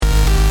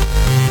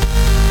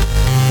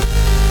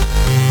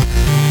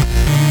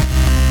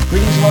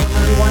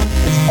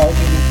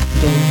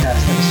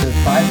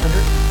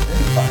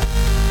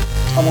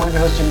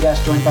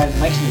Podcast, joined by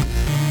Mike Snoop,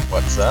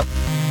 What's up?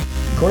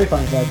 Corey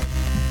Feinstein,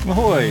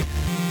 Ahoy!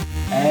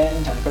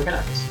 and Tony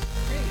Kokonakis.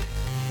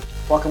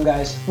 Welcome,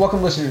 guys.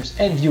 Welcome, listeners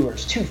and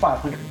viewers, to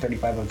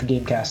 535 of the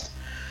Gamecast.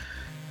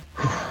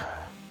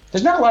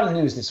 There's not a lot of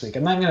news this week.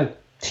 I'm not going to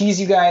tease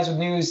you guys with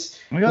news.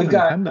 We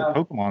got Nintendo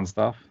Pokemon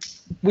stuff.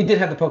 We did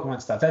have the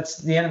Pokemon stuff. That's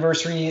the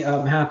anniversary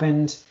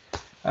happened.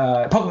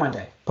 Pokemon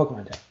Day,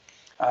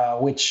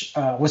 which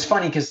was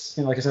funny because,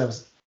 like I said, I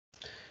was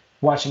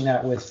watching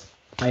that with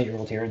my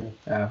 8-year-old here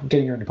and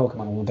getting her into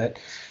Pokemon a little bit.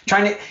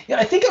 I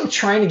think I'm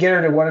trying to get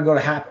her to want to go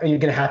to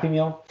get a Happy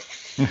Meal.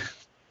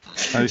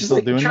 Are you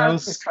still doing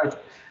those?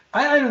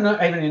 I don't know.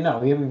 I don't even know.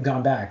 We haven't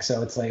gone back,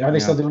 so it's like, are they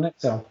still doing it?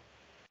 So,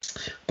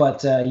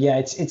 but yeah,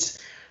 it's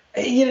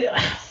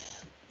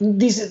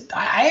these.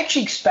 I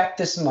actually expect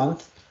this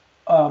month.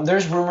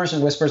 There's rumors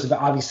and whispers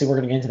about. Obviously, we're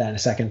going to get into that in a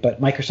second.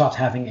 But Microsoft's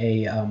having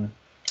a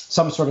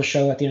some sort of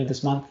show at the end of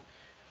this month.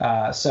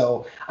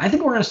 So I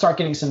think we're going to start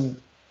getting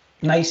some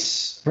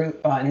nice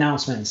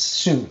announcements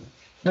soon.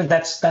 Like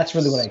that's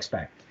really what I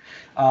expect.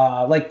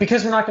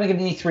 Because we're not going to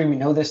get an E3, we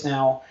know this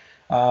now,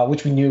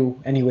 which we knew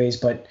anyways.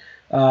 But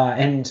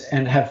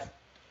and have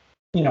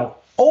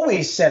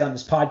always said on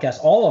this podcast,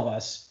 all of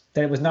us,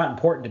 that it was not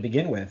important to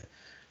begin with.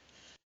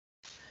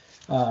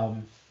 Shot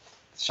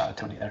at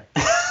Tony there.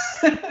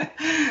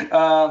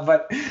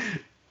 But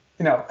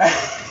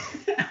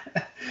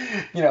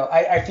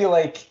I feel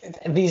like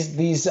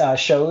these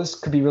shows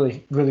could be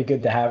really, really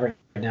good to have right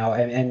now,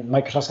 and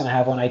Microsoft's going to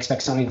have one. I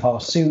expect Sony to follow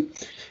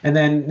suit, and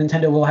then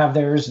Nintendo will have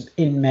theirs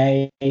in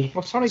May.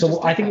 Well, Sony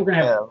so I think we're going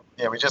to have.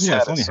 Yeah, we just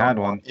had Sony had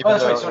one.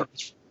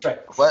 That's right.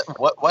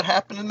 What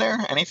happened in there?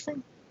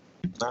 Anything?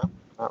 No.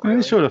 Not really.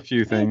 They showed a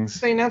few things.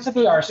 They announced the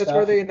VR That's stuff.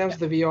 where they announced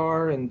the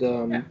VR and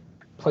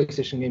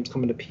PlayStation games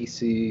coming to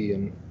PC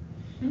and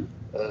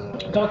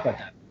Talk about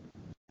that.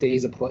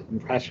 Days of Play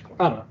and Practical.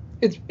 I don't know.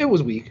 It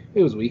was weak.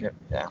 It was weak.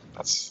 Yeah,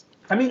 that's.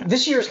 I mean,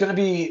 this year is going to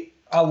be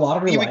a lot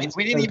of reliance.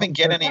 We didn't even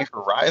get any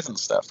Horizon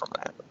stuff from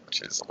that,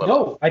 which is a little.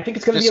 No, I think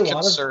it's going to be a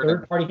lot of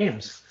third-party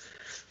games.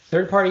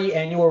 Third-party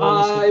annual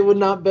releases. I would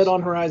not bet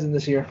on Horizon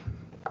this year.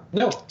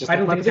 No, Just I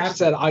don't like think it's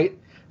said. happening.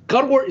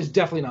 God of War is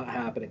definitely not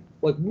happening.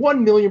 Like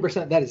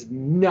 1,000,000% that is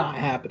not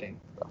happening.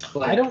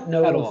 I don't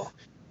know at all.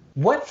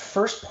 What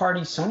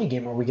first-party Sony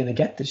game are we going to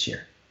get this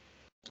year?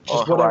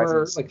 Well, whatever,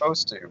 Horizon's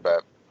supposed to,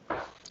 but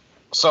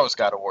so is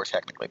God of War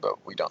technically,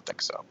 but we don't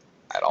think so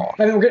at all.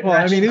 I mean, we're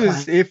getting. It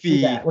was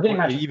iffy We're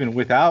getting even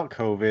without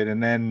COVID,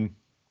 and then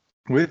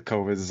with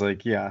COVID, it's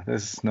like, yeah,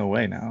 there's no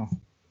way now.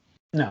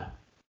 No.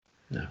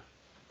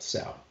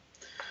 So,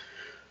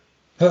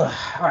 all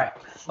right,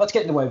 let's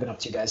get into what I've been up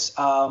to, guys.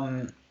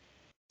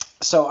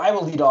 So I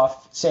will lead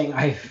off saying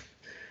I've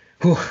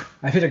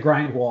hit a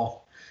grind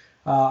wall.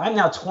 I'm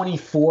now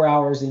 24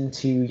 hours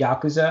into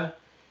Yakuza,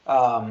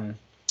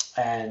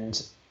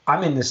 and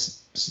I'm in this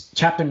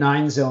Chapter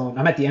 9 zone.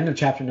 I'm at the end of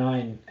Chapter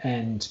 9,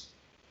 and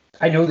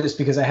I know this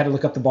because I had to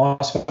look up the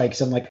boss fight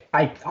because I'm like,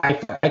 I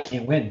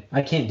can't win.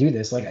 I can't do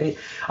this. Like,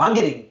 I'm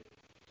getting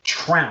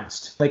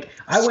trounced. Like,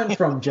 I went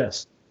from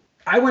just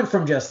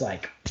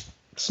like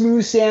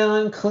smooth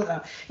sailing,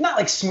 not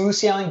like smooth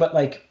sailing, but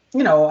like,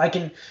 I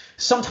can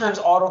sometimes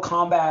auto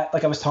combat,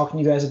 like I was talking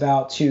to you guys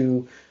about,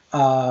 to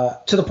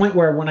the point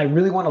where when I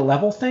really want to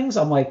level things,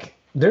 I'm like,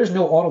 there's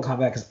no auto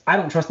combat because I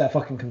don't trust that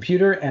fucking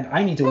computer, and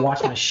I need to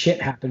watch my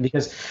shit happen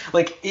because,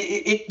 like,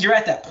 you're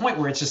at that point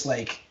where it's just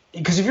like,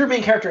 because if your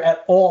main character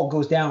at all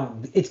goes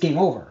down, it's game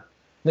over.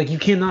 Like, you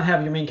cannot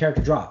have your main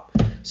character drop.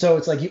 So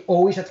it's like you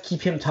always have to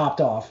keep him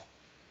topped off,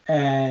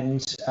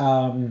 and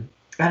I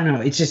don't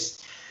know. It's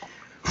just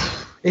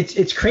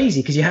it's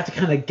crazy because you have to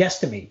kind of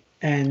guesstimate.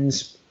 And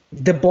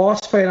the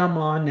boss fight I'm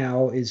on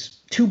now is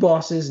 2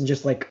 bosses and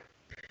just like.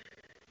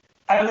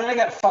 I mean, I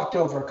got fucked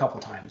over a couple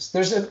times.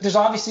 There's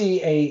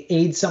obviously a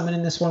aid summon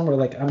in this one where,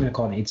 like, I'm gonna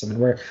call it an aid summon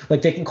where,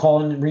 like, they can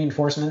call in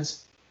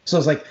reinforcements. So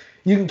it's like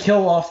you can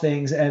kill off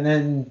things and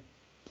then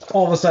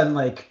all of a sudden,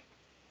 like,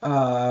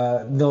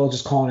 they'll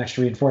just call in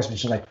extra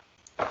reinforcements. And, like,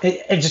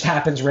 it just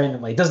happens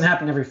randomly. It doesn't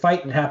happen every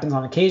fight. It happens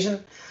on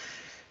occasion.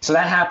 So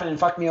that happened and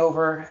fucked me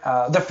over.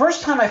 The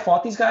first time I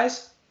fought these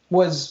guys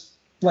was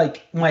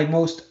like my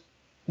most,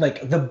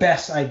 like, the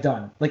best I'd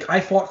done. Like, I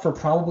fought for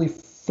probably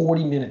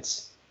 40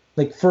 minutes.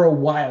 Like, for a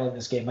while in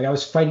this game. Like, I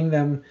was fighting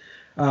them,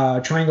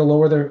 trying to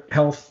lower their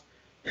health.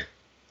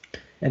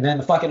 And then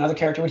the fucking other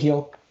character would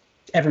heal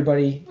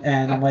everybody.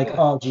 And I'm like,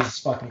 oh, Jesus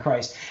fucking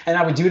Christ. And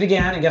I would do it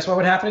again, and guess what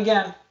would happen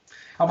again?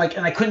 I'm like,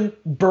 and I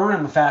couldn't burn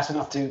them fast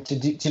enough to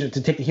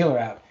take the healer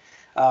out.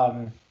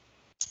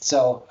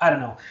 So, I don't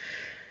know.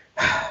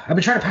 I've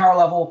been trying to power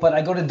level, but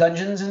I go to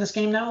dungeons in this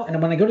game now. And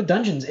when I go to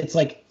dungeons, it's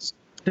like,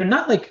 they're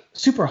not, like,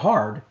 super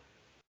hard.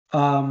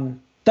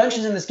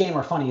 Dungeons in this game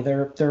are funny.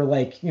 They're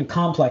like,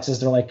 complexes.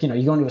 They're like, you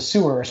go into a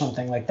sewer or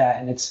something like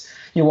that, and it's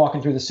you're walking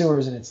through the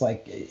sewers, and it's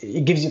like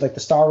it gives you like the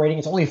star rating.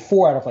 It's only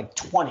 4 out of like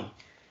 20,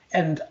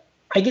 and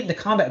I get into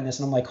combat in this,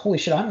 and I'm like, holy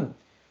shit, I'm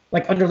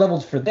like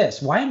underleveled for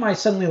this. Why am I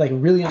suddenly like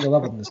really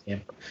underleveled in this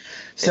game?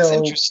 So it's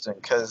interesting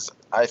because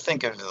I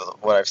think of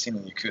what I've seen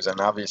in Yakuza,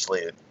 and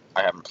obviously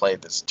I haven't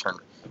played this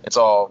it's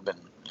all been,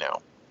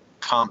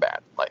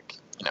 combat, like,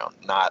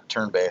 not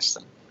turn-based.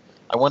 And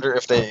I wonder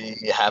if they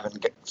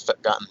haven't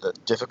gotten the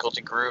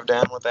difficulty groove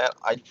down with that.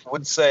 I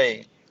would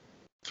say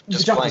The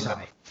just jump is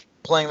high.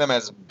 playing them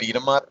as beat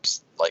 'em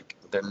ups, like,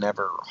 they're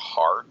never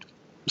hard.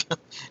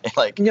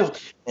 Like, No,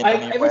 in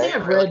any everything way,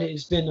 I've really. read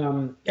has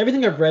been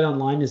everything I've read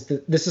online is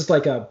that this is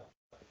the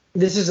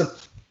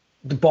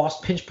boss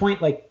pinch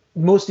point. Like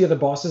most of the other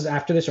bosses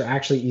after this are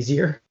actually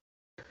easier.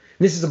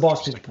 This is a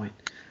boss pinch point.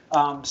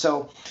 But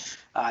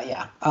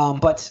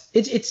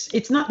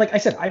it's not like I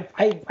said. I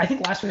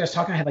think last week I was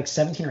talking. I had like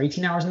 17 or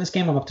 18 hours in this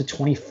game. I'm up to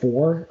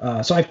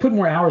 24. So I've put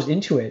more hours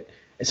into it.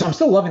 So I'm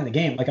still loving the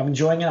game. Like I'm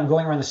enjoying it. I'm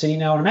going around the city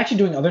now, and I'm actually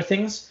doing other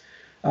things.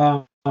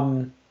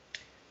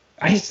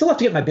 I still have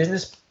to get my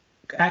business.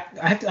 I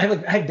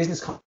have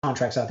business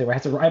contracts out there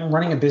where I'm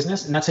running a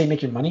business, and that's how you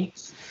make your money.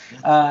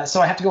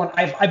 So I have to go and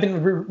I've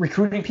been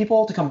recruiting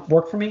people to come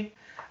work for me,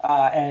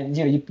 and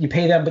you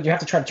pay them, but you have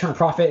to try to turn a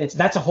profit.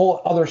 That's a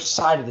whole other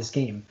side of this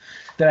game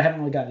that I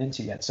haven't really gotten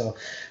into yet. So,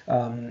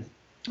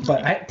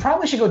 but I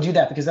probably should go do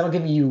that because that'll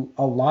give you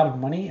a lot of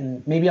money,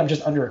 and maybe I'm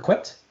just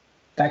under-equipped.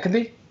 That could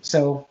be.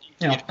 So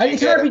it's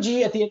an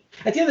RPG. At the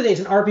end of the day,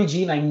 it's an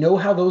RPG, and I know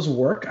how those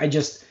work.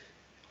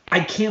 I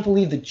can't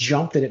believe the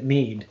jump that it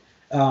made,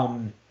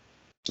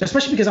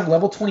 especially because I'm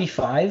level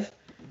 25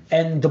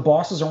 and the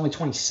bosses are only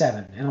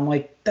 27, and I'm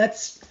like,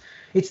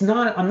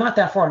 I'm not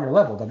that far under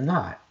leveled. I'm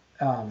not.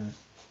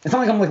 It's not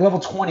like I'm like level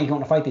 20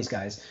 going to fight these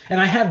guys, and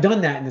I have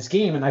done that in this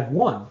game, and I've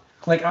won.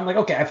 Like I'm like,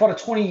 okay, I fought a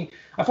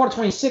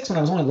 26 when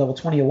I was only level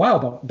 20 a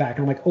while back,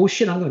 and I'm like, oh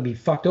shit, I'm gonna be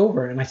fucked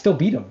over, and I still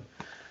beat him.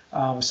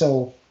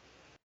 So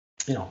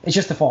it's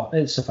just a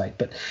fight,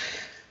 but.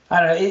 I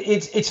don't know.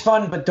 It's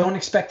fun, but don't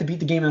expect to beat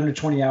the game in under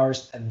 20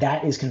 hours.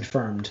 That is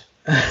confirmed.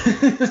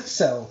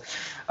 So,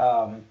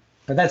 but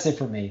that's it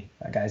for me,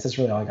 guys. That's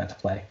really all I got to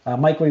play.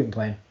 Mike, what have you been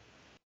playing?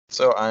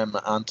 So I'm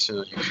on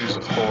to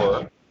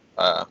Yakuza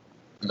 4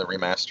 in the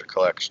remaster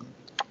collection.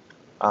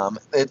 And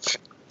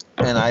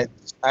I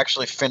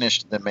actually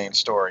finished the main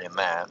story in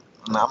that.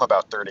 And I'm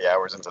about 30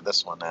 hours into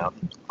this one now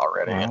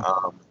already.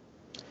 Wow.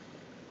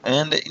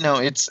 And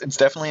it's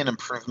definitely an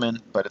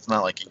improvement, but it's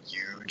not like a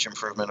huge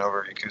improvement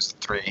over Yakuza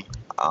 3.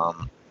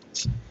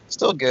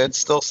 Still good,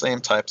 still same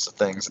types of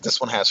things.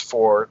 This one has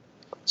 4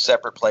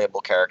 separate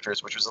playable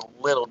characters, which was a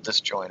little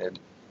disjointed.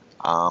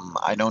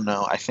 I don't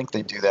know. I think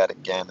they do that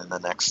again in the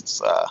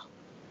next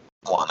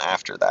one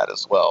after that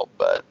as well.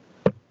 But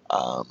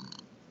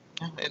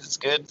it's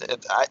good.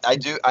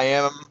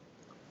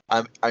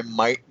 I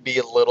might be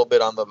a little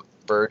bit on the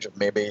verge of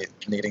maybe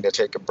needing to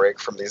take a break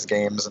from these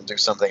games and do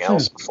something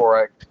else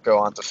before I go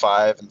on to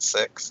 5 and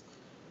 6,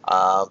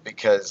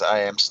 because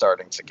I am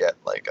starting to get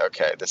like,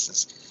 okay, this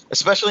is,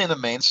 especially in the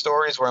main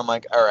stories where I'm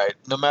like, all right,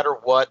 no matter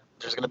what,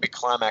 there's going to be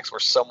climax where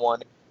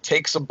someone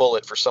takes a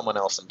bullet for someone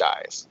else and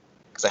dies,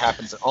 because it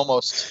happens in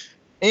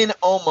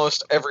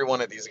almost every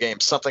one of these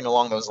games. Something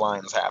along those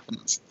lines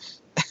happens,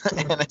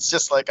 and it's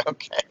just like,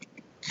 okay,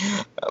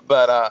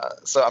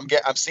 but so I'm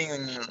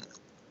seeing.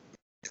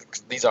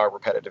 These are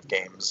repetitive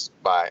games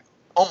by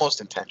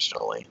almost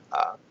intentionally.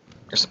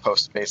 You're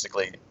supposed to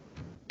basically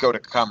go to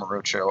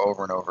Kamurocho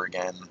over and over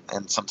again,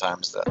 and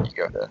sometimes you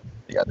go to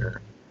the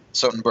other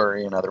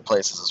Sotenburi and other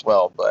places as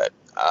well. But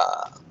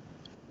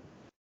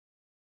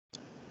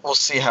we'll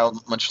see how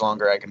much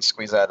longer I can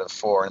squeeze out of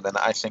 4, and then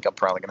I think I'm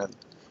probably going to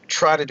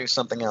try to do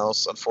something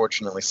else.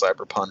 Unfortunately,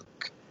 Cyberpunk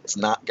is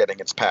not getting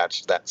its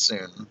patch that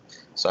soon,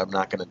 so I'm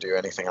not going to do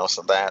anything else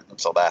on that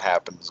until that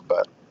happens.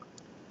 But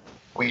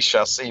we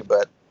shall see.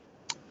 But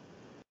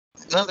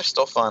no, they're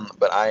still fun.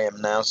 But I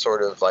am now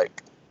sort of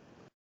like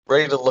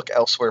ready to look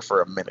elsewhere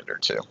for a minute or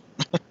two.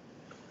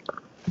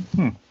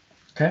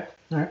 Okay.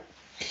 All right.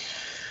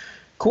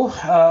 Cool.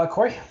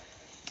 Corey?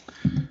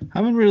 I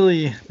haven't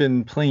really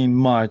been playing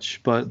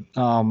much, but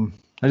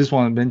I just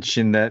want to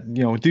mention that,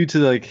 due to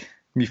like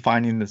me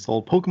finding this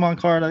old Pokemon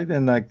card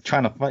and like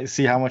trying to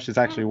see how much it's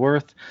actually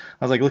worth,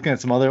 I was like looking at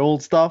some other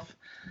old stuff.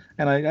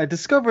 And I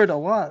discovered a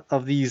lot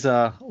of these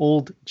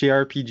old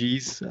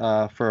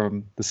JRPGs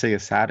from the Sega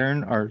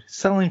Saturn are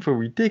selling for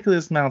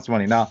ridiculous amounts of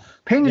money. Now,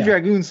 Painted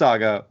Dragoon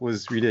Saga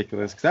was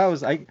ridiculous because that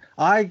was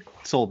I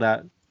sold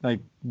that like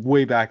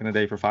way back in the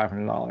day for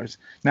 $500.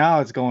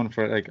 Now it's going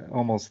for like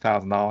almost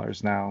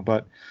 $1,000 now.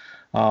 But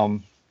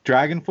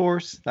Dragon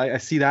Force, I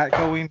see that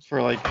going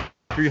for like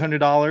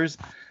 $300.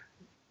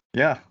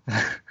 Yeah.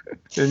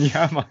 And you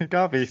have my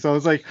copy. So I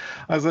was like,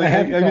 I saw that.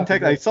 I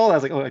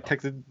was like, oh, I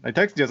texted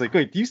you. I was like,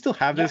 wait, do you still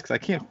have this? Because I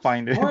can't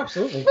find it. Oh,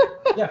 absolutely.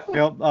 Yeah.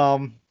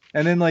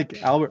 And then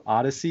like Albert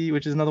Odyssey,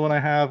 which is another one I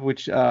have,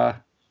 which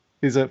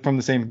is from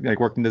the same like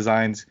Working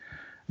Designs.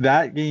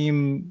 That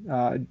game,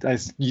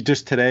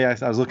 just today I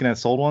was looking at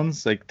sold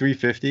ones, like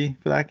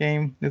 $350 for that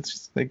game. It's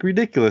just like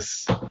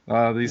ridiculous.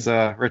 These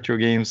retro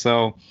games.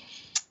 So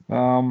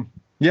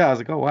yeah, I was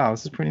like, oh wow,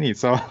 this is pretty neat.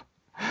 So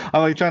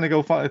I'm like trying to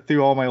go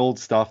through all my old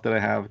stuff that I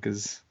have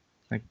because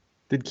I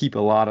did keep a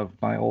lot of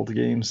my old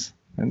games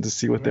and to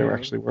see what they were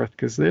actually worth,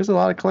 because there's a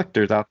lot of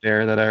collectors out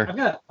there that are.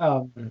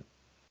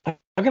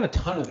 I've got a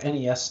ton of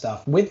NES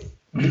stuff with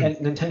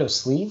Nintendo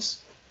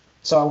sleeves.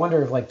 So I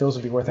wonder if like those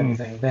would be worth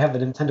anything. They have the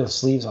Nintendo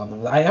sleeves on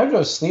them. I heard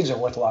those sleeves are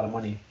worth a lot of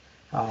money.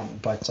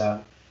 But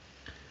I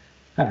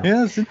don't know.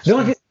 Yeah, it's The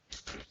interesting.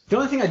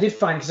 only thing I did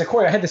find, because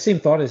Corey, I had the same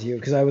thought as you,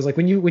 because I was like,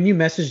 when you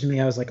messaged me,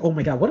 I was like, oh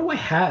my god, what do I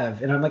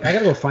have? And I'm like, I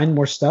gotta go find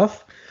more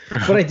stuff.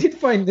 But I did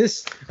find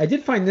this. I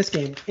did find this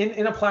game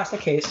in a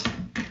plastic case.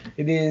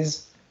 It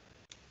is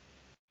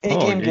a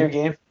Game Gear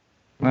game.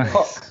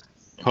 Nice.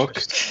 Hook.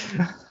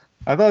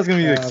 I thought it was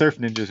gonna be like Surf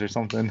Ninjas or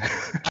something.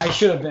 I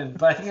should have been,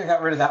 but I think I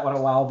got rid of that one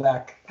a while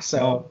back.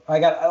 So I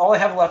got all I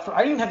have left. I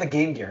don't even have the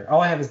Game Gear.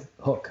 All I have is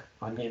Hook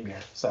on Game Gear.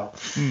 So,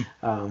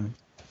 cool.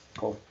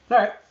 All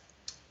right.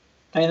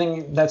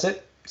 Anything? That's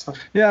it. So,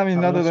 Yeah, I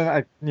mean, other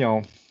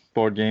than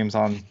board games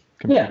on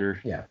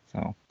computer. Yeah. So.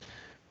 All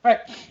right,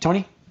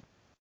 Tony.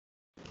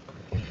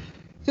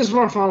 Just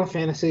more Final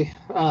Fantasy.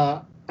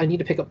 I need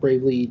to pick up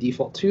Bravely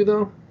Default 2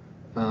 though,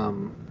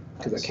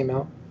 because that came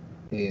out.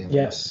 And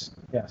Yes.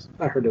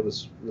 I heard it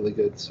was really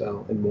good.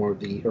 So, and more of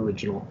the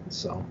original.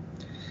 So,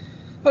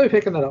 I'll be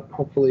picking that up.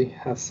 Hopefully,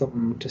 have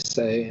something to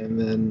say, and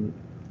then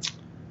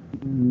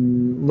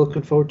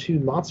looking forward to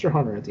Monster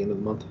Hunter at the end of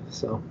the month.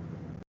 So.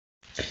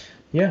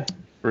 Yeah.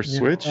 For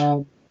Switch.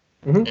 Yeah,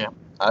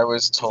 I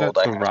was told I the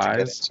have to get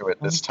Rise into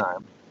it this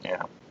time.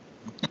 Yeah.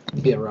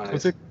 Yeah,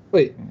 Rise.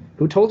 Wait,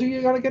 who told you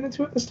you got to get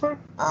into it this time?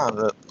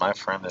 My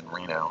friend in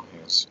Reno,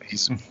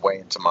 he's way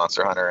into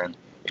Monster Hunter, and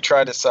he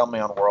tried to sell me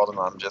on World, and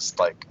I'm just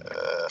like,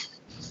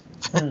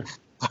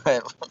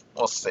 but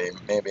we'll see.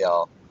 Maybe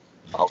I'll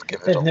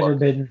give it a look.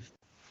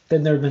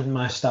 They've never been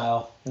my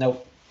style.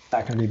 Nope,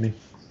 not gonna be me.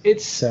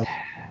 It's so.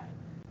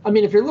 I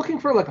mean, if you're looking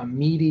for like a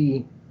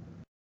meaty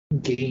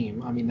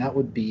game, I mean that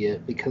would be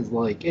it, because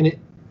like, and it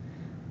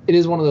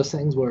is one of those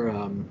things where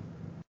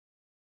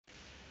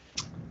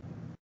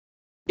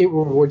it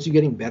rewards you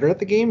getting better at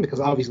the game, because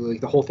obviously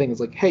like the whole thing is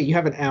like, hey, you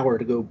have an hour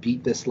to go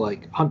beat this,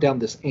 like hunt down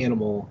this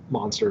animal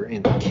monster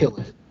and kill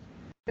it,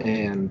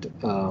 and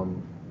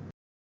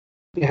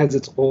it has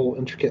its whole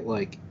intricate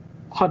like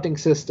hunting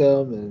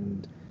system,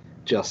 and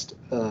just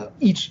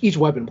each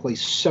weapon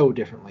plays so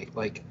differently.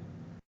 Like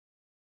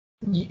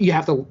you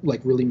have to like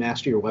really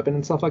master your weapon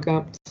and stuff like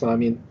that. So I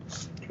mean,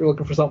 if you're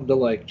looking for something to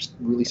like just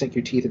really sink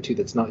your teeth into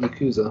that's not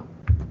Yakuza.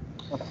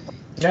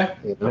 Yeah.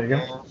 You know? There you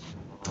go.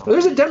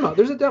 There's a demo.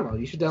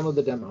 You should download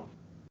the demo.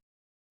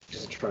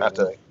 I have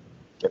to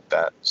get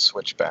that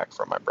Switch back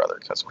from my brother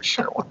because we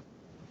share one.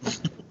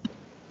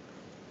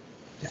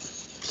 Yeah.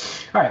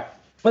 All right.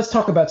 Let's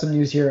talk about some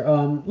news here.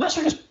 Last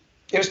year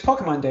it was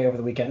Pokemon Day over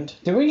the weekend.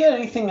 Did we get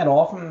anything at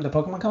all from the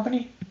Pokemon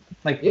Company?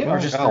 Like, or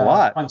just a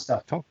lot fun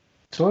stuff? So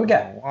what we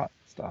got? A lot of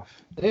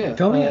stuff. Yeah.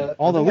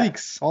 All the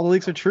leaks. All the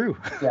leaks are true.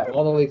 Yeah,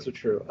 all the leaks are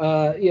true.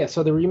 Yeah.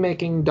 So they're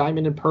remaking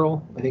Diamond and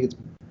Pearl. I think it's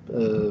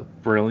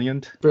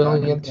Brilliant.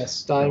 Brilliant,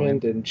 yes.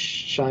 Diamond, and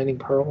Shining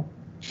Pearl.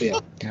 Yeah.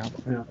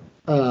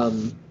 Yeah.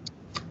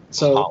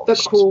 So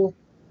that's cool.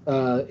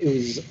 It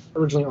was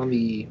originally on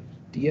the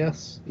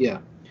DS. Yeah.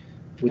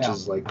 Which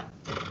is like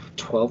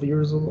 12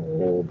 years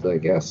old, I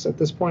guess, at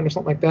this point, or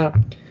something like that.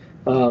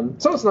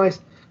 So it's nice.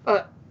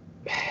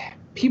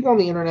 People on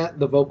the internet,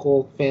 the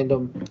vocal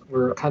fandom,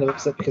 were kind of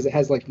upset because it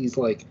has like these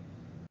like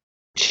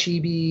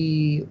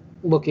chibi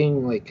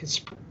looking like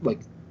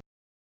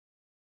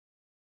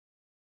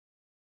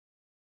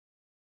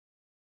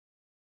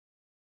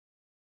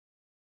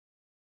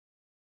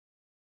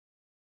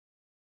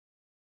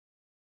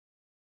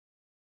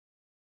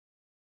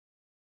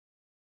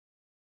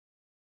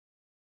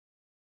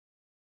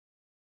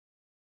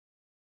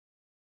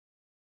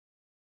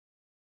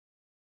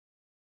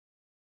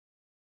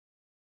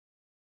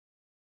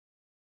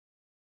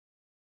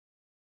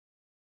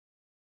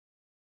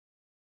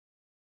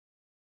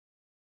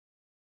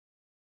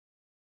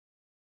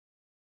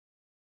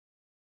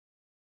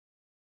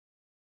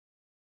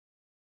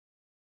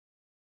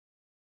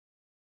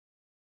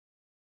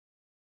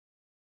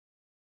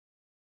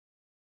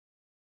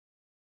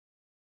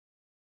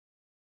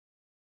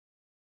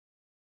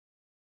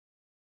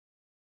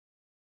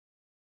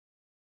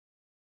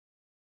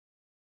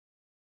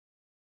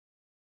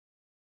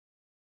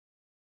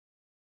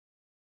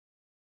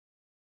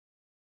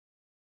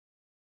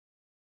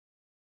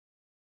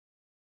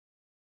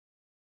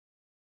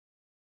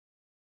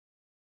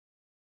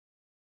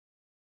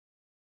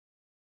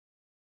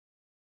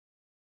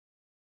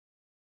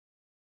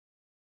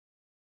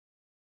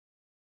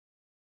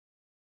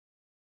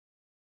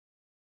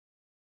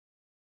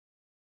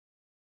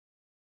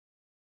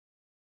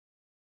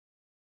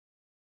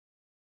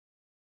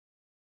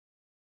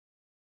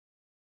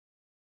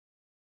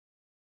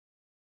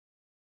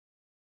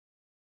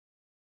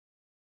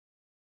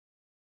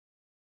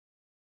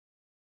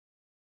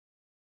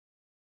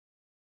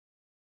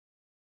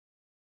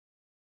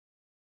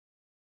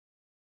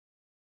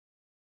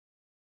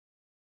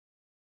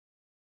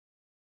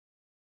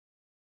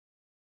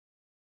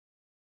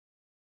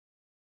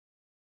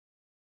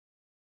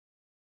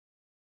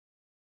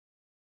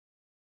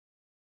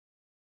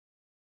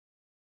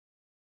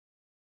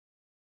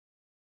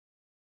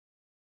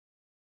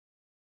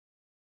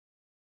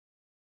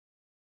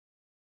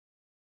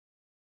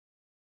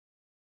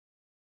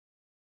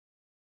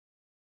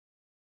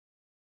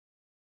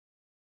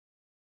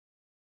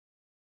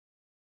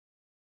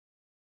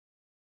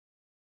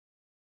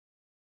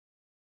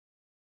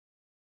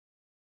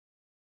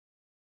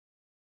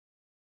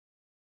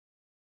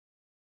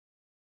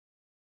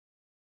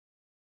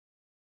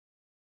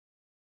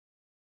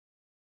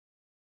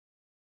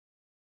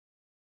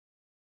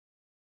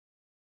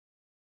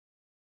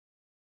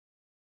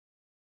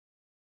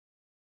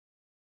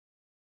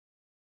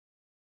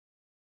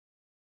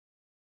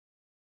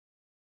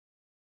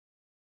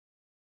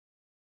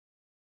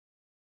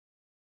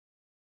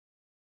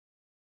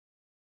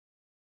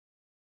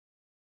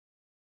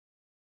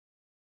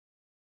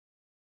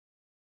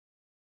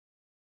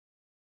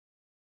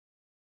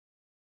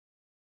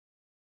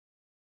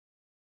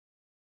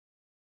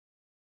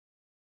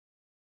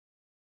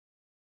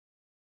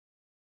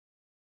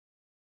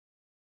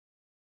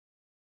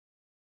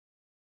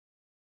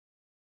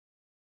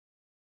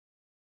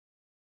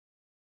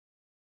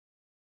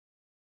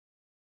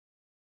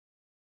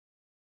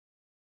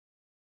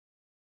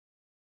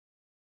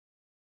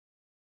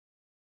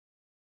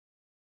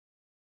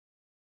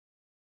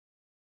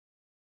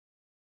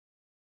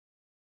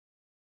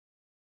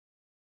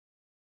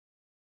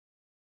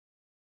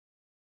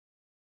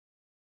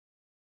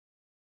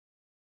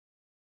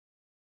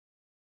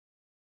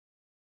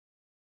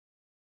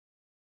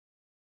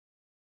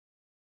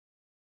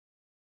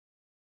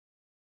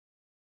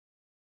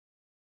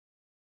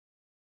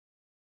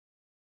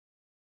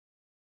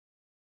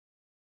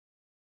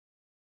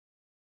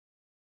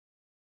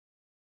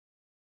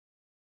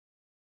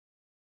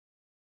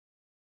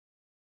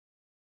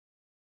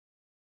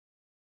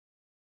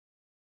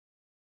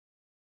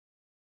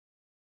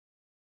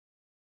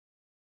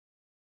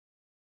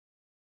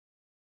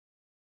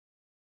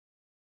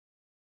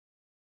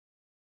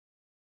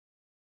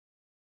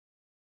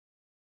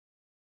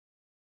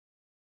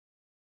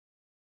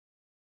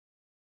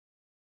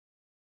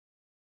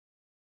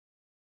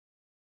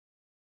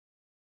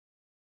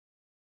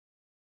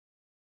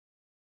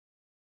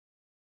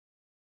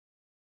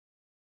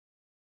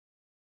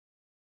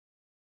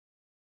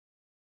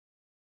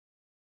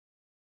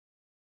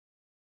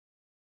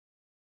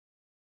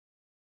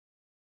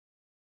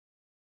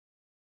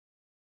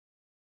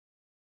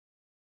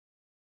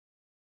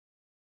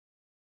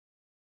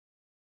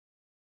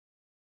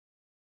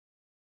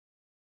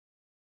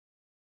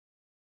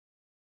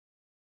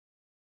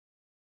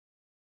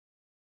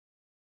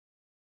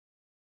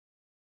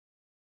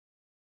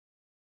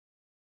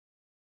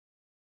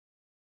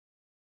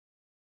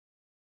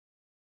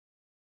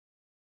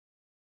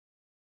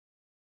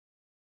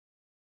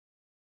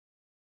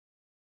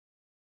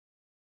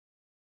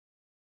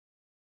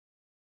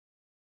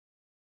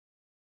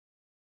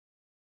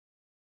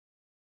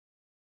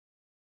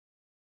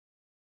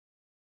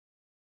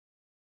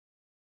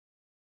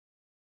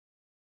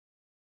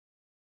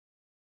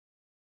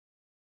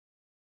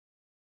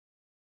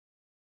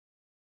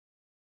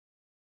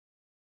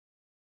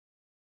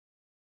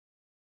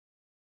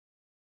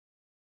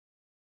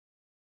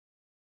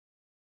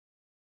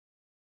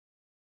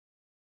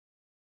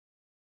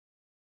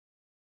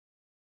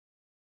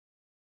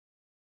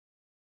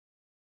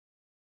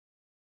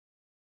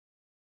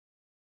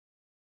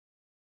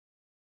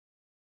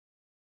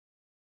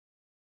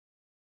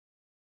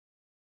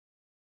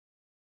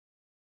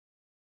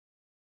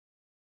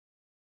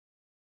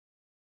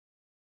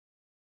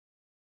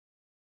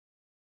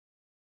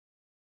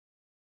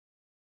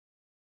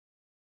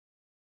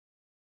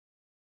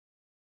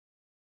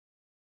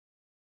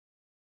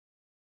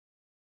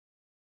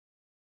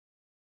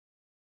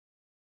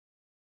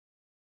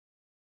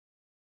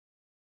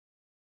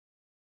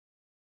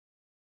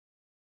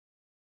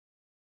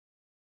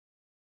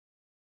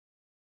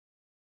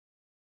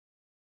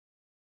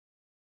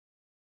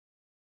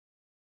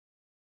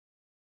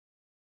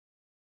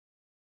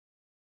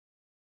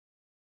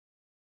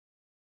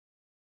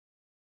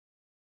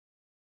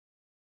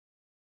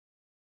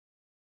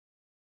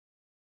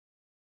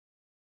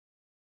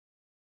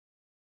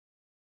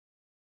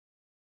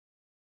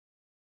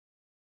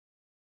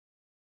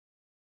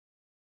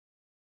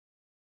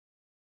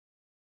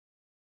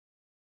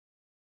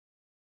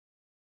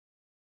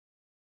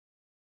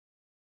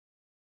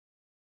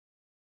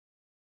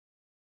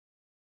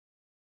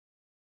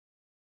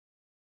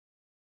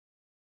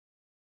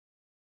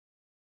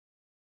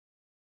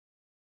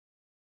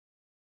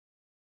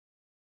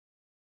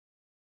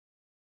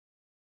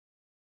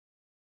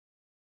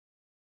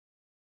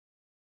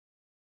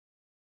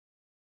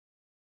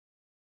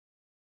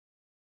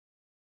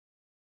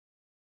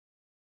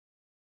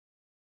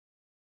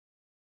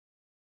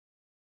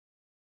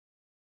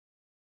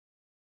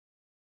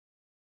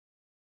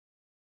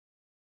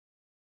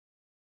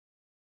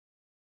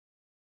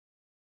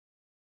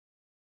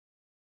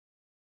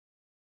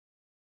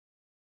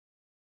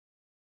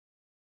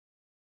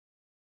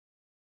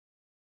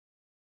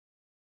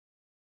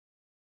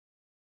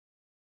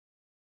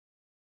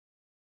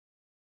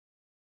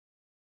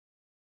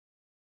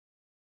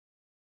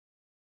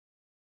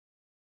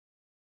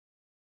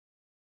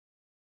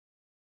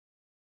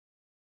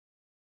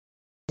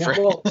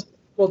Yeah.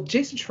 Well,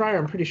 Jason Schreier,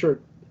 I'm pretty sure,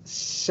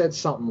 said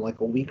something like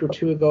a week or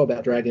two ago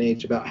about Dragon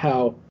Age, about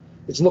how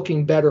it's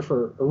looking better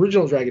for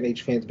original Dragon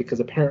Age fans because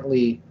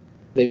apparently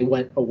they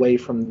went away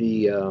from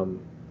the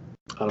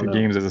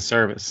games as a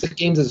service. The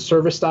games as a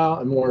service style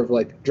and more of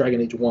like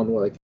Dragon Age 1,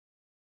 where like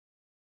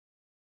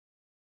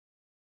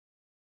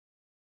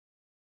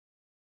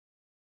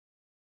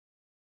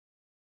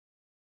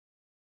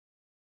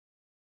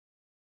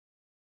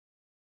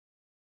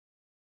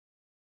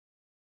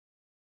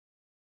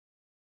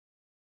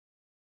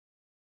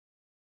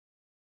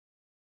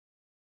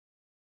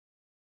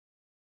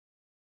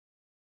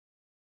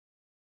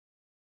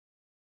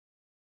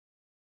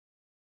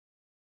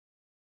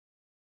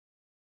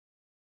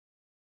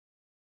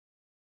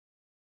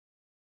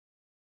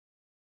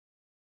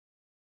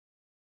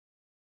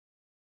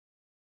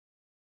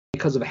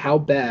because of how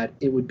bad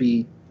it would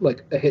be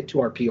like a hit to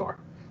our PR.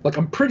 Like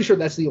I'm pretty sure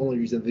that's the only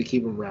reason they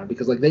keep them around,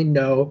 because like they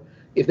know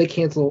if they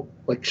cancel,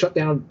 like shut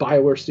down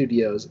BioWare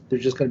Studios,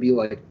 there's just going to be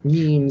like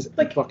memes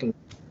Like, and fucking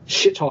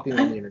shit talking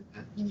on the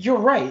internet. You're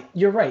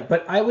right.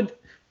 But I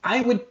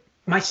would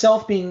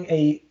myself, being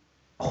a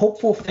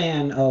hopeful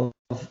fan of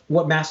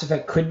what Mass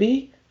Effect could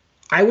be,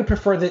 I would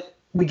prefer that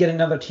we get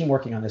another team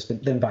working on this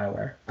than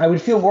BioWare. I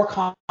would feel more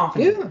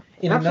confident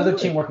in another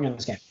team working on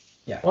this game.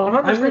 Yeah. Well,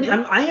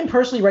 I am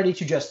personally ready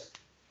to just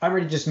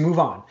move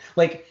on.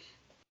 Like,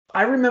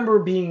 I remember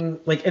being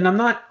like, and I'm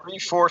not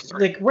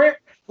 343.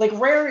 Like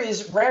Rare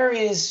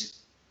is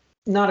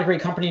not a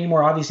great company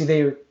anymore.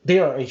 Obviously, they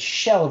are a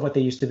shell of what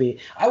they used to be.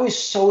 I was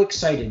so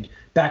excited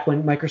back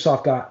when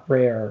Microsoft got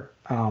Rare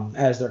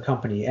as their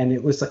company, and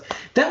it was like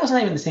that was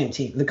not even the same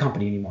team, the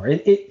company anymore.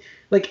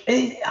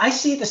 I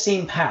see the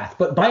same path,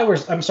 but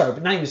BioWare's, I'm sorry,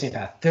 but not even the same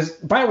path, because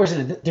BioWare's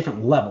in a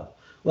different level.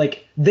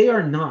 Like, they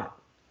are not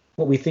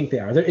what we think they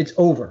are. It's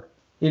over.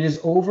 It is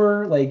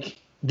over. Like,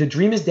 the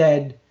dream is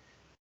dead.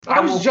 I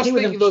was just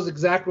thinking those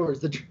exact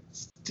words.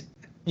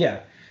 Yeah.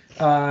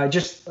 I'm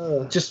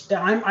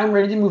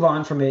ready to move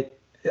on from it.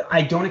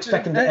 I don't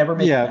expect them to ever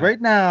make it back.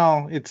 Right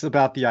now it's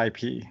about the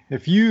IP.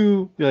 If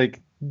you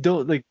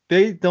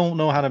they don't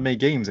know how to make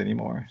games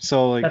anymore.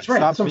 So like, that's right.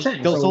 That's what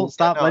I'm saying.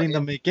 Stop letting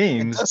them make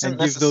games and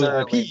give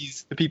those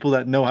IPs to people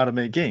that know how to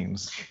make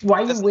games.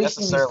 Why are you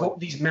wasting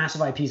these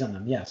massive IPs on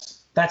them?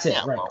 Yes, that's it.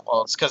 Yeah, right.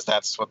 Well, it's because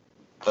that's what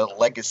the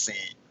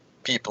legacy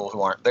people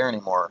who aren't there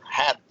anymore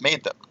had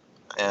made them,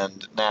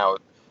 and now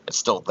it's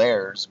still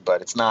theirs,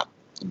 but it's not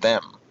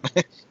them.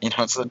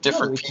 It's a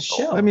different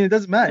people. I mean, it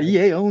doesn't matter.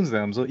 EA owns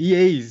them, so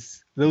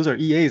those are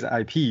EA's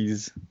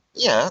IPs.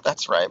 Yeah,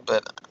 that's right,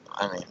 but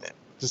I mean,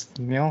 just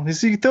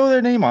you throw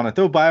their name on it,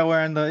 throw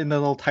BioWare in the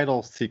little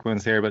title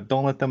sequence here, but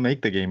don't let them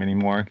make the game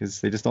anymore because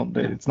they just don't.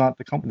 It's not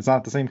the company. It's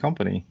not the same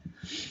company.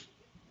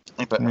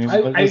 But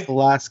what was the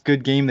last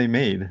good game they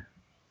made?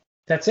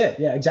 That's it.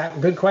 Yeah,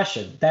 exactly. Good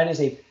question. That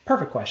is a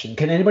perfect question.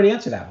 Can anybody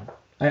answer that one?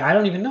 I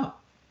don't even know.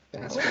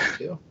 Mass Effect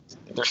 2.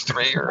 There's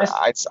 3 or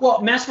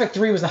Mass Effect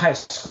 3 was the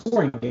highest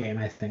scoring game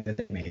I think that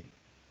they made.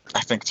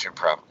 I think 2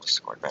 probably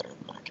scored better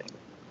than that game.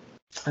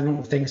 I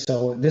don't think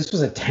so. This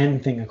was a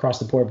 10 thing across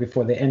the board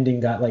before the ending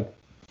got like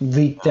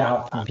leaked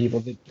out from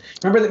people.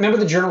 Remember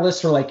the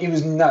journalists were like, it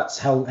was nuts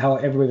how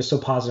everybody was so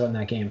positive on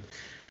that game.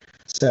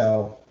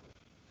 So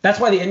that's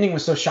why the ending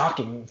was so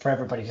shocking for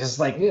everybody. Because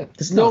this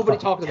is nobody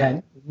talking about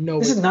it.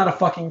 This is not a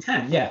fucking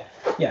 10.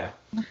 Yeah.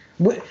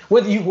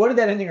 Whether you wanted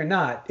that ending or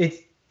not,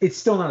 it's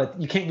still not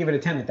you can't give it a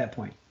 10 at that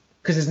point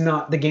because it's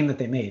not the game that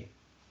they made.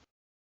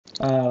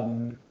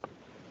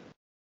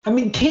 I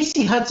mean,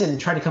 Casey Hudson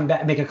tried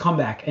to make a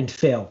comeback and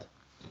failed.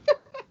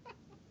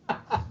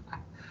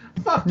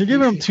 You're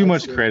giving him too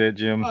much credit,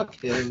 Jim. Fuck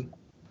him.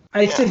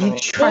 I said he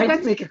tried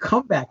to make a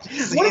comeback.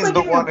 What am I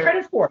giving him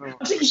credit for?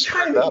 I'm saying he's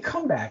trying to make a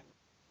comeback.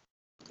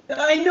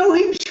 I know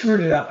he screwed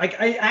it up.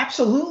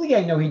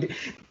 I know he did.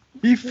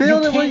 He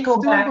failed at what he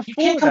was doing You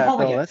can't come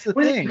home again. That's the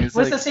thing.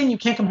 What's that saying? You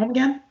can't come home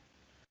again?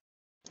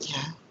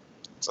 Yeah,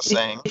 it's a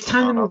saying. It's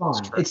time to move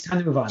on. It's time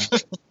to move on.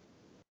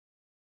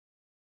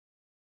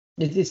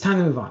 It's time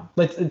to move on.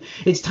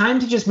 It's time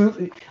to just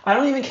move. I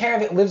don't even care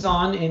if it lives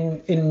on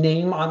in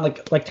name on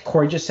like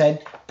Corey just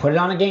said. Put it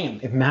on a game.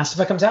 If Mass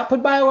Effect comes out,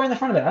 put BioWare in the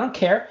front of it. I don't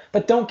care,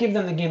 but don't give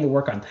them the game to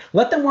work on.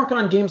 Let them work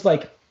on games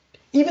like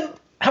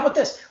how about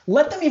this?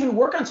 Let them even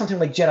work on something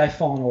like Jedi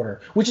Fallen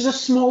Order, which is a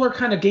smaller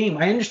kind of game.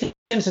 I understand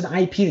it's an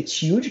IP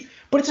that's huge,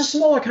 but it's a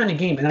smaller kind of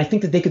game, and I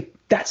think that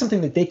that's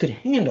something that they could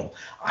handle.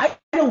 I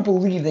don't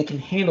believe they can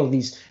handle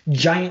these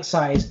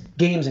giant-sized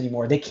games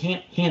anymore. They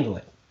can't handle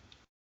it.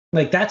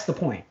 Like, that's the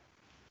point.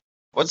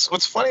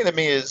 What's funny to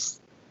me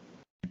is,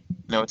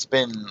 it's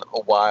been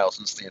a while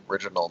since the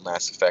original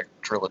Mass Effect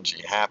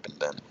trilogy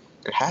happened, and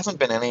there hasn't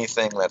been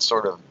anything that's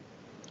sort of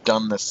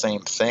done the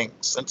same thing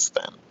since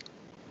then.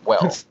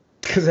 Well,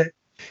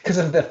 because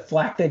of the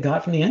flack they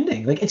got from the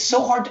ending. Like, it's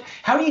so hard.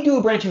 How do you do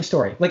a branching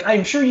story? Like,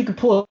 I'm sure you could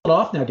pull it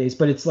off nowadays,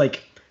 but it's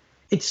like,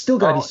 it's still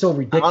got to be so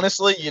ridiculous.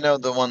 Honestly,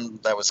 the one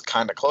that was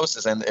kind of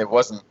closest, and it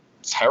wasn't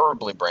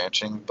terribly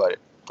branching, but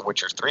The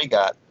Witcher 3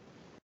 got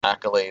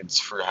accolades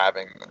for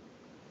having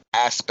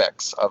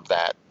aspects of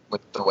that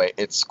with the way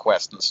its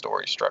quest and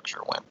story structure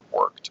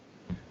worked.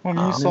 Well, I mean,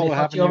 you And saw then what they fucked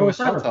happened you over with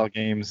with Cyberpunk. Telltale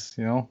games.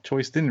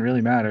 Choice didn't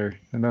really matter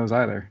in those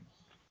either.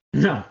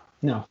 No.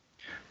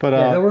 But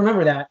Yeah, they'll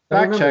remember that. They'll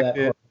fact remember checked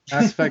that. it.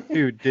 Mass Effect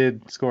 2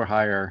 did score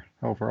higher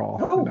overall.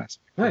 than Oh, Mass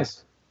Effect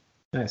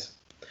 2. nice.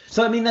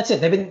 So I mean, that's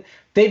it.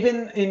 They've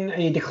been in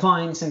a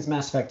decline since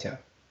Mass Effect 2.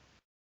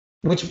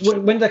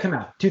 When did that come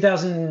out?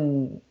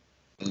 2000.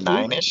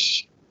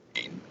 9-ish.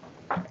 Eight?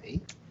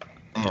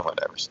 Yeah,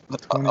 whatever.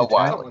 A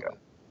while ago.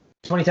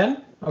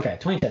 2010? Okay,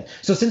 2010.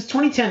 So since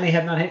 2010,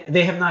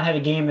 they have not had a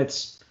game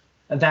that's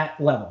that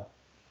level.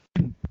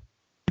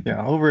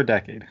 Yeah, over a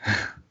decade.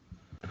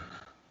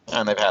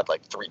 And they've had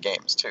like 3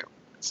 games too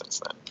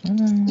since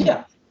then.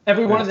 Yeah,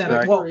 every one of them.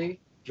 Right. Well,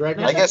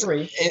 Dragon Mass I guess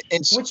Effect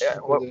 3. Which-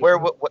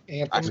 what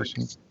Anthem.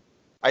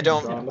 I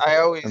don't. I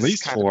always At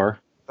least kind of- 4.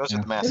 Those are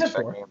Yeah. the Mass Is it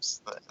Effect 4?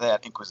 games. They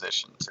had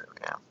Inquisition too,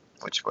 yeah,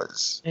 which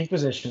was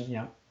Inquisition,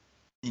 yeah.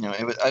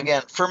 it was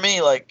again for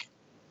me like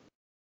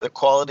the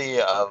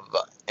quality of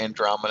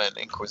Andromeda and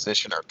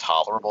Inquisition are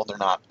tolerable.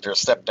 They're a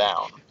step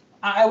down.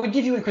 I would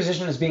give you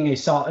Inquisition as being a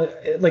solid,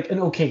 like an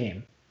okay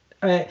game.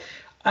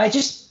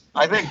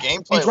 I think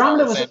gameplay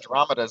Andromeda wise, was a-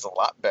 Andromeda is a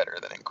lot better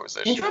than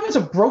Inquisition. Andromeda's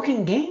a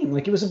broken game.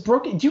 Like it was a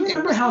broken. Do you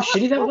remember how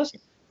shitty that was?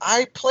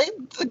 I played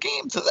the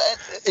game to that.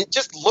 It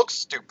just looks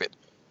stupid.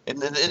 It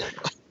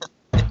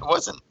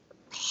wasn't.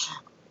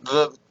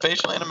 The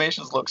facial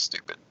animations look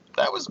stupid.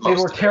 That was most.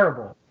 They were of it.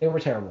 terrible. They were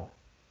terrible.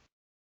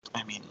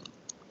 I mean,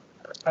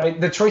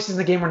 The choices in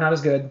the game were not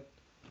as good.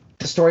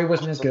 The story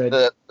wasn't as good.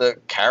 the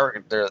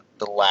character,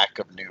 the lack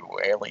of new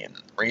alien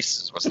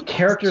races was The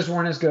characters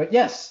weren't as good.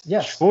 Yes.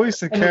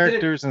 Choice of And they did it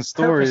characters and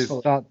story is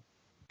purposefully. not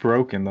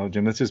broken, though,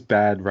 Jim. That's just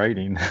bad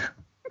writing.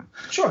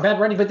 Sure, bad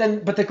writing, but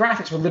the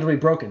graphics were literally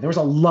broken. There was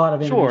a lot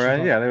of Sure,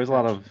 animation yeah, there was a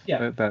lot of Yeah.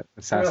 that There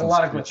Assassin's were a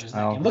lot of Creed glitches in that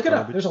style game. Look it up.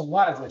 garbage. There's a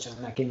lot of glitches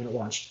in that game when it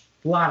launched.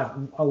 A lot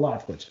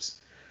of glitches.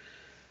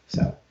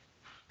 So,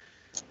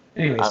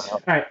 anyways, I don't know.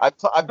 all right. I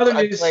Other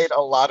news. played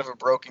a lot of a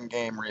broken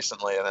game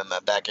recently, and then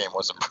that game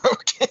wasn't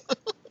broken.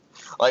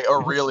 Like a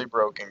really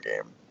broken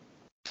game.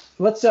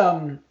 Let's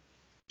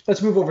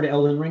move over to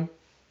Elden Ring.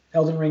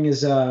 Elden Ring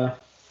is how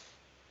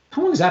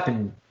long has that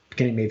been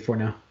getting made for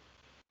now?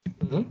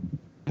 I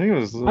think it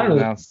was don't know.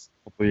 announced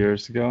a couple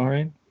years ago,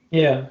 right?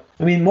 Yeah,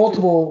 I mean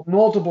multiple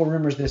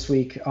rumors this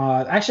week.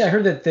 Actually, I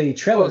heard that the Oh,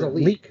 trailer there's a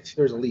leak.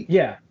 There's a leak.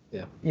 Yeah,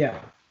 Yeah.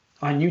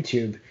 on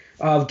YouTube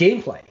of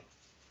gameplay.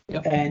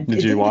 Yep. And Did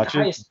you didn't get watch the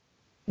it? highest-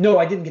 No,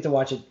 I didn't get to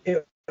watch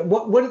it.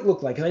 What it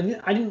looked like? 'Cause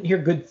I didn't hear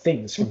good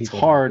things from It's people.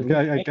 hard.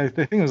 I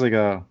think it was like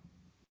a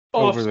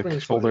over the Off-screen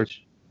shoulder.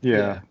 footage. Yeah,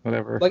 Yeah.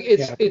 whatever. Like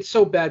it's Yeah. it's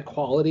so bad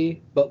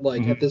quality, but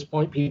like Mhm. at this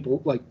point,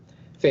 people like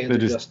fans They're are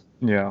just- just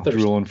yeah, thirsty.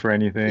 drooling for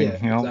anything.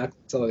 yeah, exactly.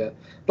 So like that.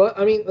 But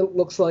I mean, it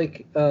looks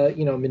like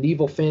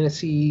medieval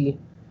fantasy,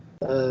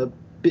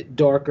 bit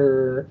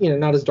darker.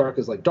 Not as dark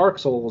as like Dark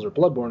Souls or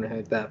Bloodborne or anything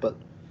like that, but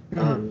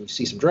you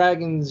see some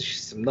dragons, you see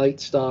some knight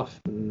stuff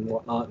and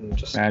whatnot, and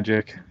just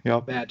Magic.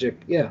 Yep. magic.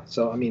 Yeah.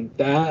 So I mean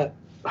that.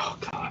 Oh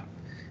god,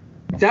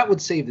 that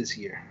would save this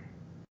year.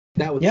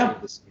 That would Yeah.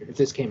 save this year if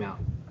this came out.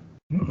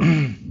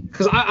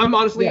 Because I'm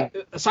honestly, Yeah.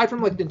 aside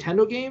from like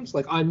Nintendo games,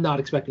 like I'm not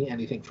expecting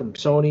anything from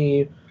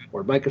Sony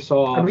or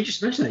Microsoft. We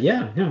just mentioned that.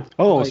 Yeah.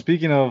 Oh, Like-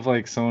 speaking of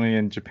like Sony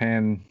and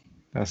Japan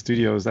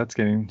studios, that's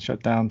getting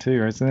shut down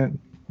too, isn't it?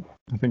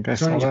 I think I Sony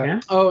saw that.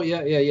 Japan? Oh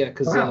yeah.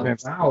 Because Wow.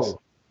 Advanced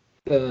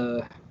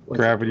Wow.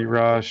 Gravity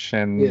Rush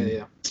and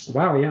Yeah.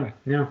 Wow.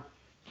 Yeah.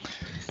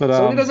 But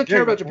Sony doesn't care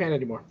yeah, about Japan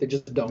anymore. They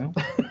just don't.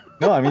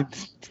 No, I mean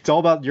it's all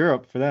about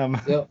Europe for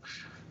them Yep.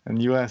 and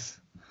US.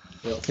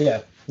 Yeah.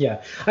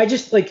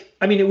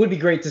 It would be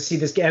great to see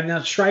this game. Now,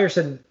 Schreier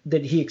said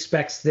that he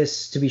expects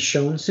this to be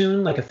shown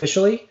soon, like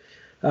officially.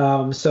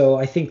 So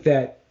I think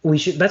that we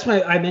should. That's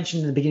why I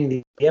mentioned in the beginning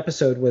of the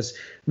episode was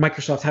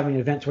Microsoft having an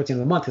event towards the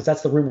end of the month, because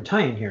that's the rumor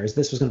tie-in here. Is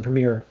this was going to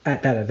premiere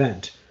at that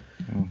event?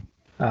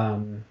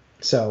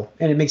 So,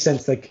 and it makes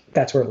sense. Like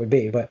that's where it would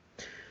be, but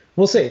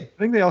we'll see. I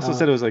think they also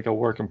said it was like a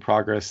work in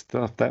progress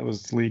stuff that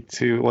was leaked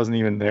too. It wasn't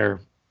even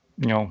their,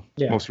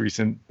 most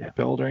recent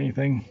build or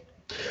anything.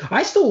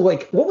 I still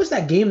like. What was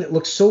that game that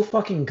looked so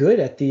fucking good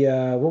at the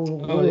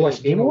what we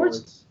watched Game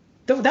Awards?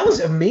 That was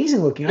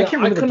amazing looking. I Yeah,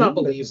 can't remember. I could the not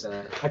game believe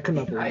that. I could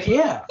not believe that.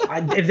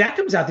 Yeah, if that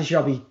comes out this year,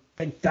 I'll be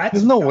like, that's.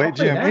 There's no I'll way,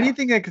 play Jim. that.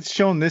 Anything that gets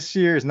shown this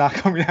year is not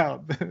coming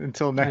out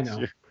until next know.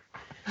 year.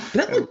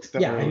 That looked,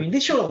 yeah, I mean, they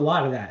showed a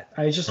lot of that.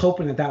 I was just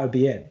hoping that would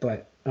be it,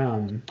 but I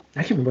can't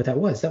remember what that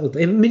was. That was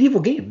a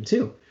medieval game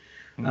too,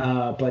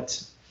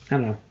 but I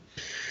don't know.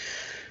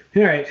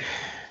 All right.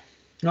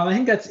 Well, I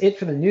think that's it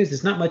for the news.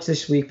 There's not much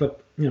this week,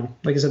 but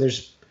like I said,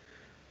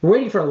 we're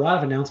waiting for a lot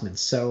of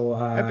announcements. So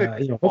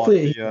Epic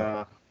hopefully. bought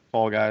the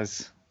Fall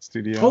Guys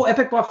studio. Oh,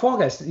 Epic bought Fall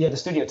Guys. Yeah, the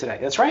studio today.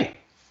 That's right.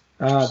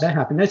 That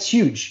happened. That's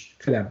huge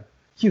for them.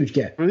 Huge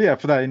get. Well, yeah,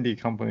 for that indie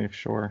company for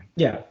sure.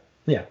 Yeah.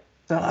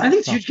 I think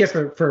it's a huge get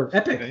for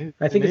Epic. They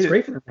I think it's made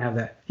great for them to have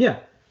that. Yeah.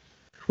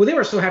 Well, they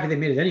were so happy they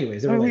made it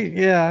anyways. They were like,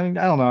 I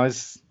don't know.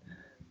 It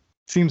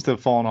seems to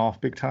have fallen off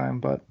big time,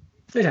 but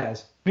it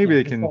has. maybe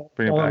Yeah, they can fall-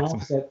 bring it fallen back.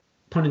 off, is that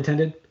pun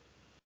intended.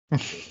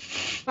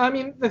 I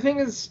mean, the thing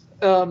is,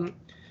 what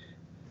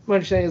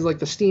I'm saying is like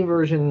the Steam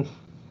version.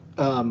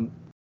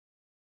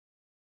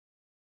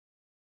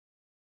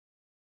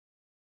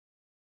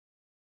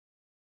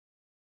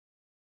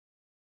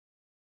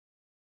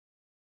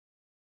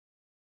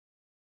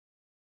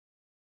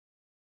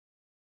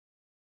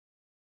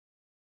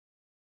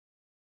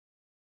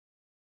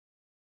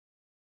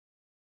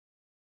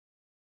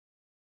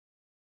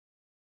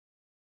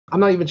 I'm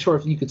not even sure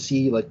if you could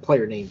see like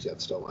player names yet.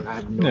 Still, like, I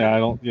have no. Yeah, idea. I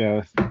don't.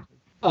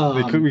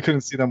 Yeah, we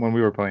couldn't see them when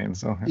we were playing.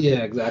 So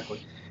Yeah,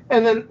 exactly.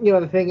 And then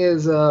the thing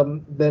is,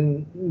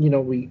 then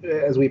we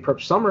as we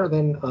approach summer,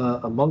 then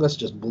Among Us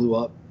just blew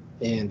up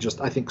and just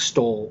I think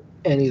stole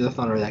any of the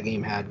thunder that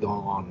game had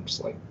going on. I'm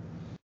just like,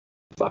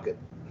 fuck it.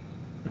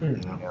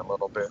 Yeah, a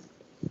little bit.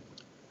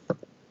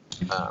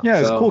 Yeah,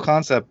 it's a cool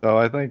concept though.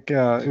 I think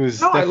it was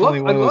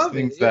definitely one of those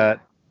things that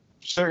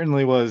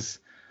certainly was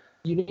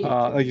unique.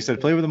 Like you said,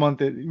 flavor of the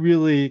month. It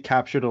really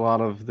captured a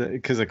lot of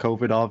because of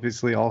COVID,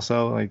 obviously.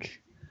 Also,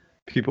 like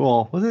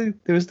people, it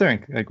was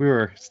during like we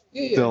were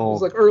still. It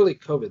was like early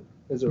COVID.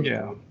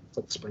 COVID. It's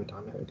like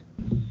springtime, I think.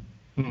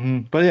 Mm-hmm.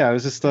 But yeah, it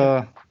was just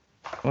one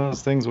of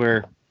those things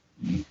where.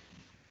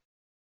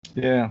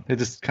 Yeah, it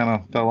just kind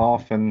of fell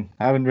off, and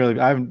I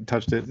haven't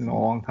touched it in a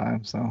long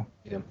time. So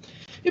yeah,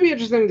 it'd be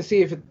interesting to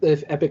see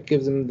if Epic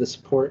gives them the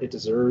support it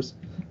deserves.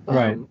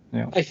 Right.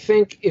 Yeah. I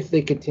think if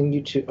they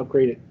continue to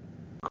upgrade it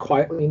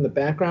quietly in the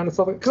background and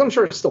stuff, because I'm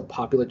sure it's still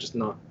popular, just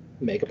not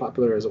mega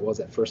popular as it was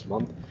that first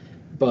month.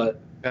 But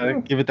gotta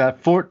give it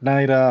that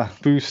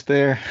Fortnite boost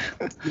there.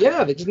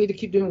 Yeah, they just need to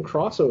keep doing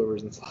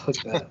crossovers and stuff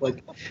like that.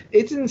 Like,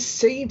 it's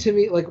insane to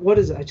me. Like, what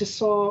is it? I just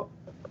saw.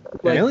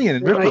 Like, Alien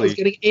and Ripley. I was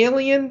getting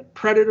Alien,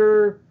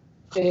 Predator,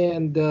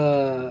 and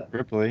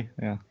Ripley,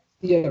 yeah.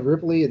 Yeah,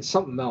 Ripley and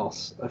something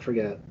else. I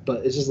forget.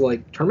 But it's just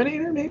like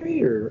Terminator,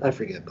 maybe, or I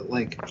forget. But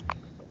like,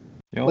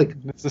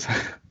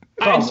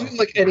 I assume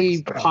like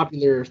any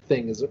popular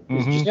thing is just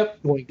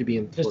going to be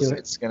in.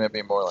 It's going to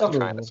be more like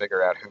trying to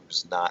figure out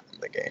who's not in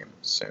the game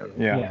soon.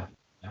 Yeah.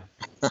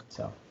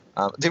 So.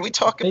 Did we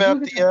talk about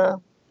the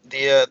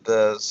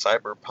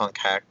Cyberpunk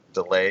hack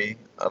delay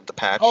of the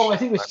patch? Oh, I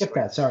think we skipped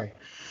that. Sorry.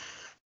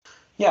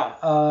 Yeah,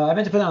 I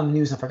meant to put that on the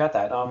news and I forgot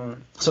that.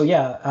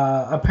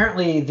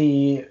 Apparently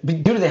due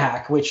to the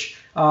hack, which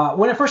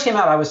when it first came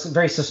out, I was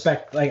very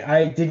suspect. Like,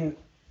 I didn't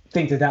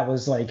think that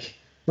was like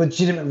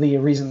legitimately a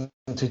reason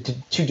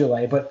to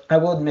delay. But I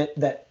will admit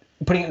that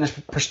putting it in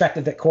the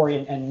perspective that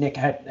Corey and Nick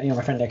had,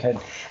 my friend Nick had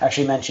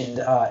actually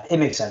mentioned, it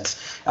makes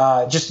sense.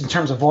 Just in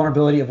terms of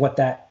vulnerability of what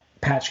that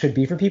patch could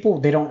be for people,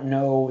 they don't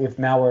know if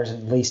malware is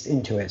laced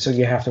into it, so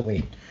you have to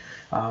wait.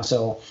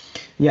 The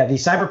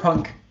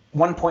Cyberpunk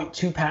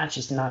 1.2 patch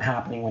is not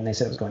happening when they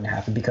said it was going to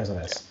happen because of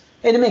this.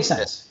 And it makes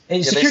sense.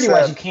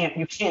 Security-wise,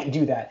 you can't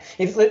do that.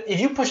 If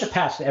you push a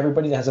patch to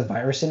everybody that has a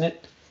virus in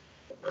it,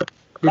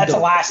 that's the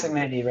last thing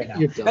they need right now.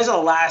 That's the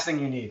last thing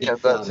you need. Yeah,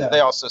 but they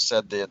also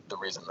said the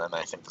reason, and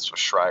I think this was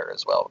Schreier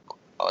as well,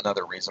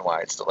 another reason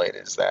why it's delayed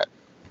is that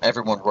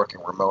everyone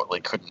working remotely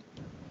couldn't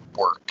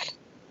work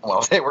while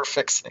they were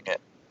fixing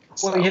it.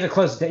 Well, you had to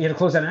close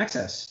down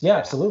access. Yeah,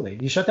 absolutely.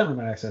 You shut down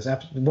remote access,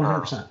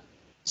 100%.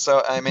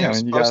 So I mean,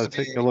 you got to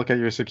take a look at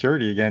your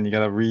security again. You got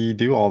to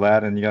redo all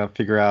that, and you got to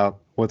figure out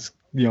what's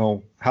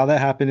how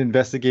that happened,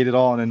 investigate it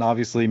all, and then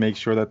obviously make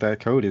sure that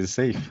code is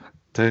safe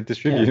to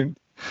distribute.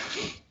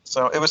 Yeah.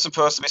 So it was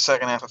supposed to be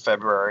second half of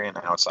February, and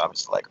now it's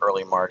obviously like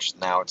early March.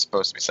 Now it's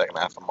supposed to be second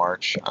half of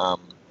March.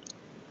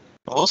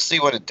 We'll see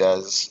what it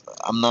does.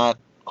 I'm not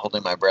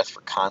holding my breath for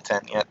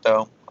content yet,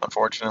 though.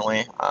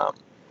 Unfortunately,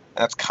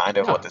 that's kind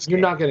of what this. You're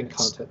not getting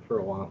content for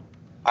a while.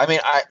 I mean,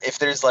 if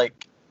there's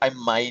like,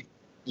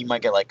 you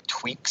might get like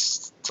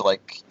tweaks to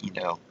like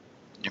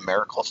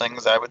numerical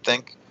things, I would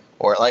think,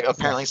 or like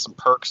apparently some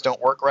perks don't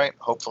work right.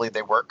 Hopefully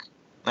they work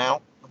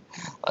now.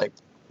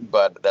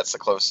 But that's the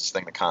closest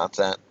thing to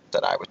content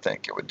that I would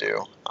think it would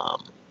do.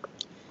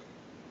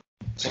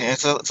 So yeah,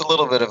 it's a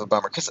little bit of a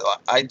bummer because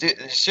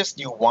it's just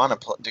you want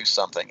to do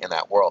something in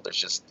that world. There's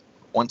just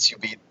once you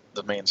beat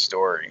the main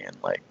story and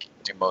like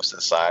do most of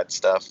the side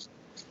stuff,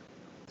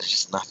 there's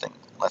just nothing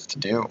left to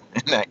do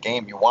in that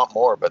game. You want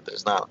more, but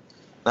there's not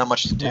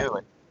much to do,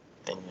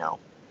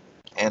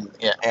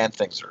 and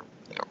things are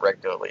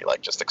regularly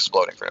like just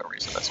exploding for no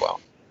reason as well,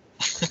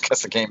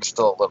 because the game is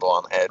still a little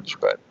on edge.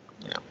 But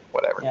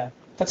whatever. Yeah,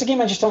 that's a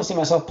game I just don't see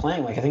myself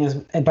playing. Like I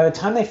think by the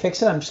time they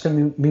fix it, I'm just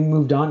going to be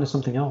moved on to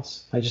something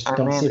else. I just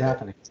don't see it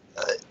happening.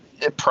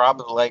 It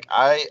probably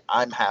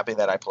I'm happy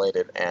that I played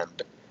it,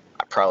 and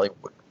I probably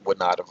would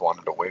not have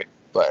wanted to wait.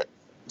 But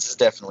this is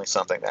definitely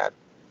something that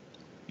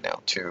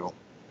 2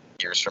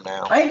 years from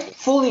now. I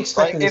fully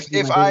expected this to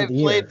be my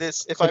game of the year.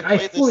 I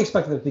fully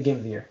expected it to be game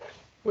of the year.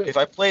 If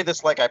I played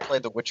this like I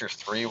played The Witcher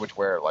 3,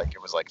 where like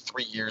it was like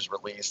 3 years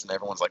release and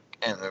everyone's like,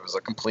 and it was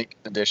a complete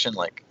edition,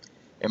 like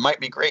it might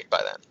be great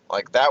by then.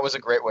 Like that was a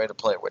great way to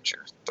play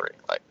Witcher 3.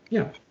 Like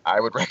I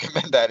would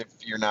recommend that if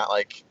you're not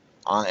like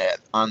on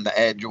the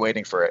edge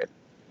waiting for it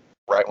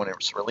right when it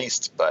was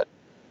released. But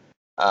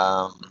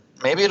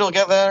maybe it'll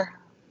get there.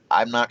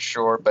 I'm not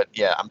sure, but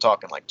yeah, I'm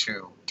talking like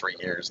 2-3 3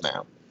 years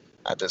now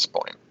at this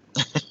point.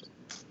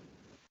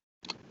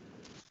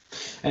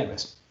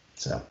 Anyways,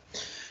 so,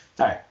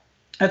 all right.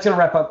 That's going to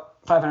wrap up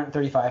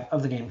 535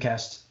 of the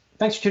Gamecast.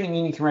 Thanks for tuning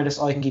in. You can write us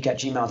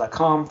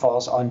allyoucangeek@gmail.com. Follow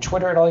us on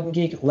Twitter at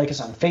allyoucangeek. Like us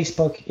on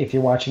Facebook. If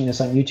you're watching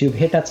this on YouTube,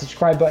 hit that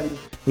subscribe button.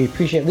 We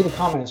appreciate it. Leave a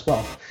comment as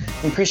well.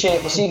 We appreciate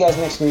it. We'll see you guys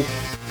next week.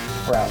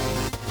 We're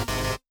out.